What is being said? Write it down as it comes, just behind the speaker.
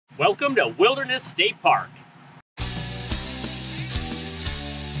Welcome to Wilderness State Park.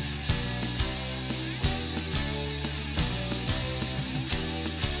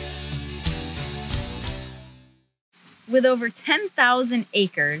 With over 10,000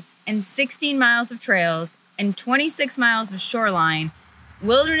 acres and 16 miles of trails and 26 miles of shoreline,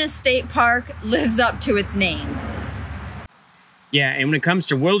 Wilderness State Park lives up to its name. Yeah, and when it comes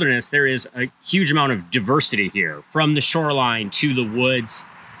to wilderness, there is a huge amount of diversity here, from the shoreline to the woods.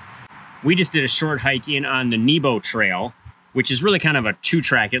 We just did a short hike in on the Nebo Trail, which is really kind of a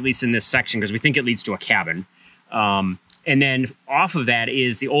two-track, at least in this section, because we think it leads to a cabin. And then off of that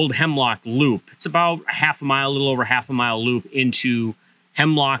is the old Hemlock Loop. It's about a little over half a mile loop into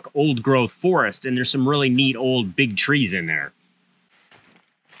Hemlock old growth forest, and there's some really neat old big trees in there.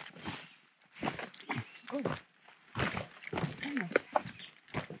 Oh.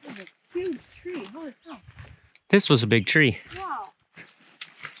 Huge tree. Holy cow. This was a big tree. Wow.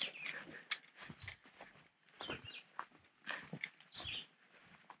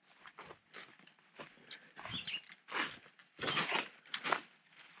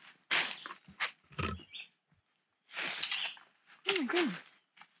 Oh my goodness.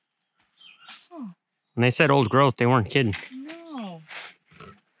 Oh. When they said old growth, they weren't kidding. No.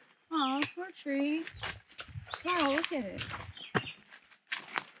 Oh, poor tree. Wow, look at it.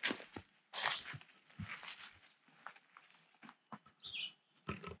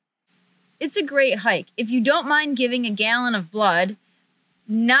 It's a great hike. If you don't mind giving a gallon of blood,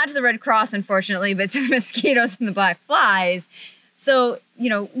 not to the Red Cross, unfortunately, but to the mosquitoes and the black flies. So,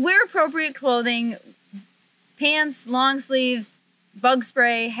 wear appropriate clothing, pants, long sleeves, bug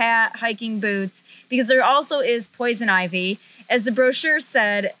spray, hat, hiking boots, because there also is poison ivy. As the brochure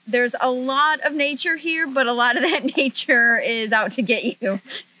said, there's a lot of nature here, but a lot of that nature is out to get you.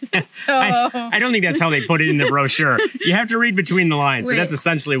 So, I don't think that's how they put it in the brochure. You have to read between the lines, but that's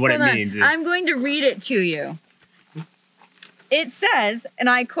essentially what it means. I'm going to read it to you. It says, and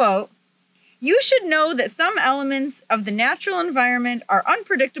I quote, "You should know that some elements of the natural environment are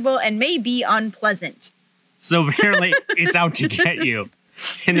unpredictable and may be unpleasant." So apparently it's out to get you.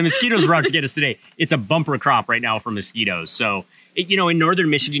 And the mosquitoes were out to get us today. It's a bumper crop right now for mosquitoes. So, in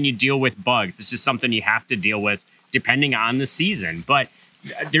northern Michigan, you deal with bugs. It's just something you have to deal with depending on the season. But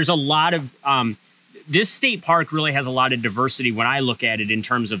there's a lot of, this state park really has a lot of diversity when I look at it in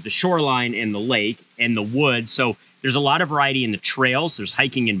terms of the shoreline and the lake and the woods. So there's a lot of variety in the trails. There's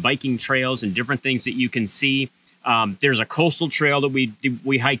hiking and biking trails and different things that you can see. There's a coastal trail that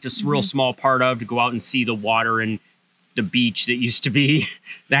we hiked a real small part of to go out and see the water and the beach that used to be,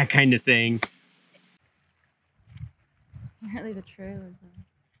 that kind of thing. Apparently the trail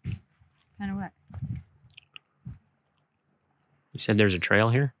is kind of wet. You said there's a trail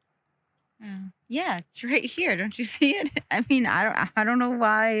here? Yeah, it's right here. Don't you see it? I mean, I don't know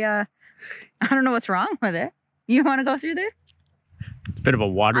why. I don't know what's wrong with it. You want to go through there? It's a bit of a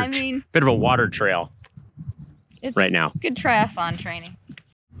water trail. It's right now. Good triathlon training.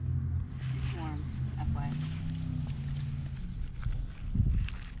 Warm, FYI.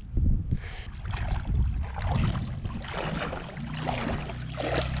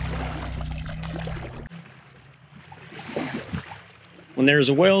 When there's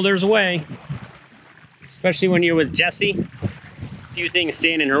a will, there's a way. Especially when you're with Jessie. A few things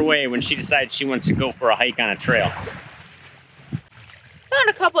stand in her way when she decides she wants to go for a hike on a trail. Found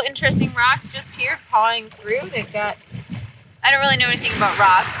a couple interesting rocks just here, pawing through. They've got, I don't really know anything about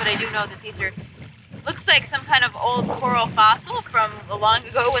rocks, but I do know that these are, looks like some kind of old coral fossil from long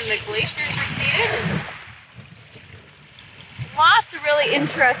ago when the glaciers receded. And just lots of really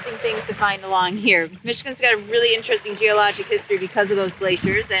interesting things to find along here. Michigan's got a really interesting geologic history because of those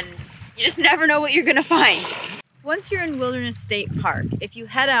glaciers, and you just never know what you're gonna find. Once you're in Wilderness State Park, if you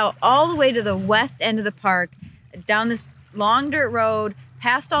head out all the way to the west end of the park, down this long dirt road,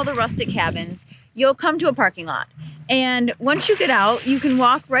 past all the rustic cabins, you'll come to a parking lot. And once you get out, you can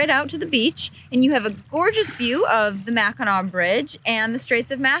walk right out to the beach, and you have a gorgeous view of the Mackinac Bridge and the Straits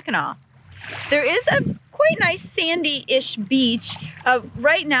of Mackinac. There is a quite nice sandy-ish beach.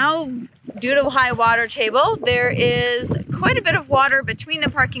 Right now, due to high water table, there is quite a bit of water between the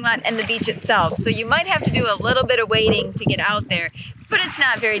parking lot and the beach itself. So you might have to do a little bit of wading to get out there, but it's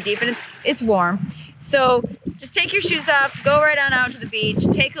not very deep and it's warm. So just take your shoes off, go right on out to the beach,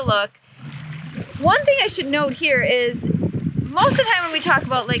 take a look. One thing I should note here is most of the time when we talk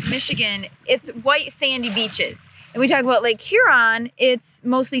about Lake Michigan, it's white sandy beaches. And we talk about Lake Huron, it's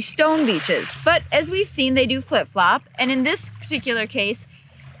mostly stone beaches. But as we've seen, they do flip-flop. And in this particular case,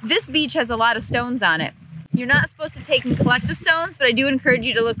 this beach has a lot of stones on it. You're not supposed to take and collect the stones, but I do encourage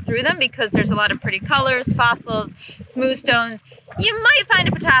you to look through them because there's a lot of pretty colors, fossils, smooth stones. You might find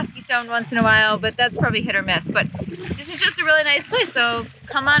a Petoskey stone once in a while, but that's probably hit or miss. But this is just a really nice place, so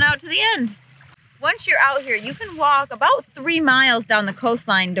come on out to the end. Once you're out here, you can walk about 3 miles down the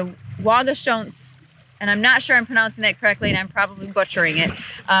coastline to Wagashonts, and I'm not sure I'm pronouncing that correctly, and I'm probably butchering it.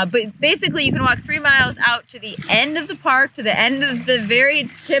 But basically, you can walk 3 miles out to the end of the park, to the end of the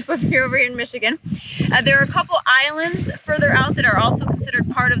very tip of here over here in Michigan. There are a couple islands further out that are also considered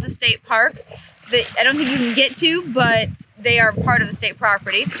part of the state park that I don't think you can get to, but they are part of the state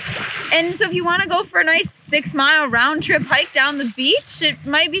property. And so if you want to go for a nice 6-mile round trip hike down the beach, it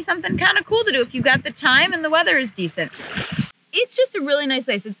might be something kind of cool to do if you got the time and the weather is decent. It's just a really nice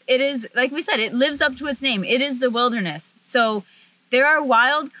place. It is, like we said, it lives up to its name. It is the wilderness. So there are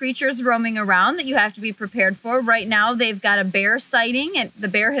wild creatures roaming around that you have to be prepared for. Right now, they've got a bear sighting, and the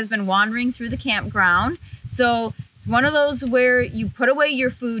bear has been wandering through the campground. So it's one of those where you put away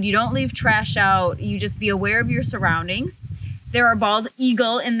your food, you don't leave trash out, you just be aware of your surroundings. There are bald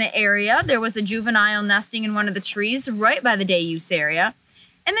eagle in the area. There was a juvenile nesting in one of the trees right by the day use area.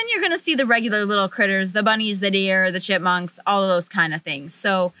 And then you're going to see the regular little critters, the bunnies, the deer, the chipmunks, all of those kind of things.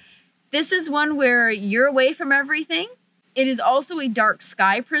 So this is one where you're away from everything. It is also a dark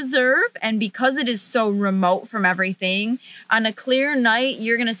sky preserve, and because it is so remote from everything, on a clear night,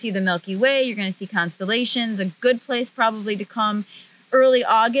 you're going to see the Milky Way, you're going to see constellations, a good place probably to come early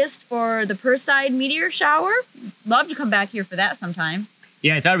August for the Perseid meteor shower. Love to come back here for that sometime.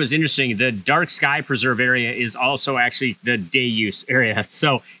 Yeah, I thought it was interesting. The dark sky preserve area is also actually the day use area.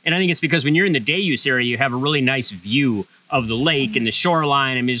 So, and I think it's because when you're in the day use area, you have a really nice view of the lake and the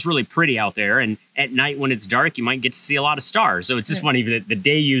shoreline. I mean, it's really pretty out there. And at night when it's dark, you might get to see a lot of stars. So it's just funny that the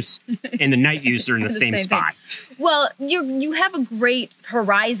day use and the night use are in the same spot. Well, you have a great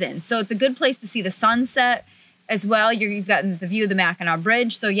horizon. So it's a good place to see the sunset as well. You've got the view of the Mackinac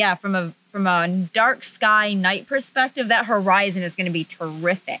Bridge. So yeah, from a dark sky night perspective, that horizon is going to be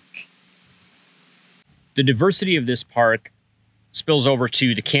terrific. The diversity of this park spills over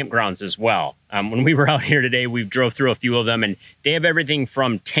to the campgrounds as well. When we were out here today, we drove through a few of them, and they have everything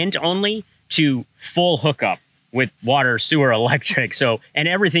from tent only to full hookup with water, sewer, electric, and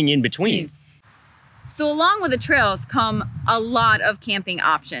everything in between. So along with the trails come a lot of camping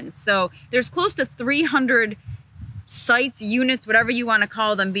options. So there's close to 300 sites, units, whatever you want to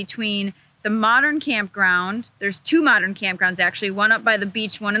call them, between the modern campground. There's 2 modern campgrounds actually, one up by the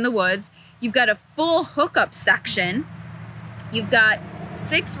beach, one in the woods. You've got a full hookup section. You've got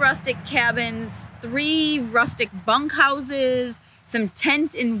 6 rustic cabins, 3 rustic bunkhouses, some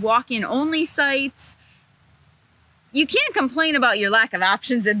tent and walk-in only sites. You can't complain about your lack of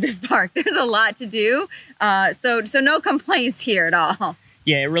options at this park. There's a lot to do. So no complaints here at all.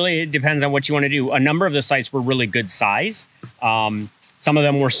 Yeah, it really depends on what you want to do. A number of the sites were really good size. Some of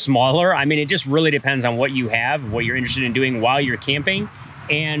them were smaller. I mean, it just really depends on what you have, what you're interested in doing while you're camping,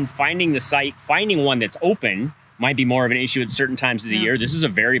 and finding the site, finding one that's open might be more of an issue at certain times of the year. This is a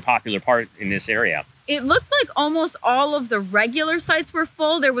very popular park in this area. It looked like almost all of the regular sites were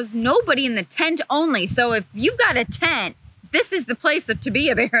full. There was nobody in the tent only. So if you've got a tent, this is the place to be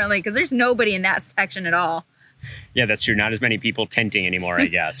apparently, because there's nobody in that section at all. Yeah, that's true. Not as many people tenting anymore, I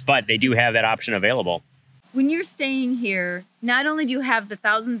guess. But they do have that option available. When you're staying here, not only do you have the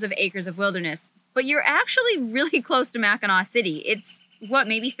thousands of acres of wilderness, but you're actually really close to Mackinac City. It's, what,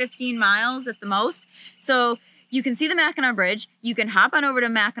 maybe 15 miles at the most? So you can see the Mackinac Bridge. You can hop on over to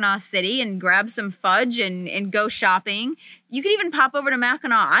Mackinac City and grab some fudge and go shopping. You could even pop over to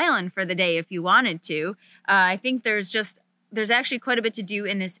Mackinac Island for the day if you wanted to. I think there's actually quite a bit to do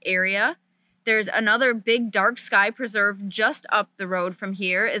in this area. There's another big dark sky preserve just up the road from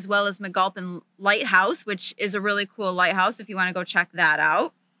here, as well as McGulpin Lighthouse, which is a really cool lighthouse if you want to go check that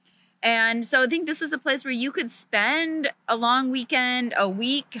out. And so I think this is a place where you could spend a long weekend, a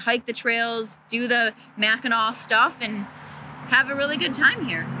week, hike the trails, do the Mackinac stuff, and have a really good time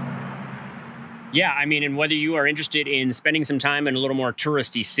here. Yeah, I mean, and whether you are interested in spending some time in a little more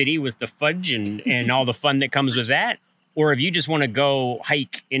touristy city with the fudge and all the fun that comes with that, or if you just want to go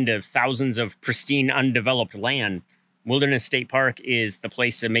hike into thousands of pristine, undeveloped land, Wilderness State Park is the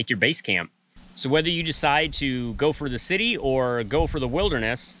place to make your base camp. So whether you decide to go for the city or go for the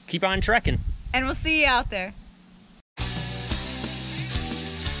wilderness, keep on trekking. And we'll see you out there.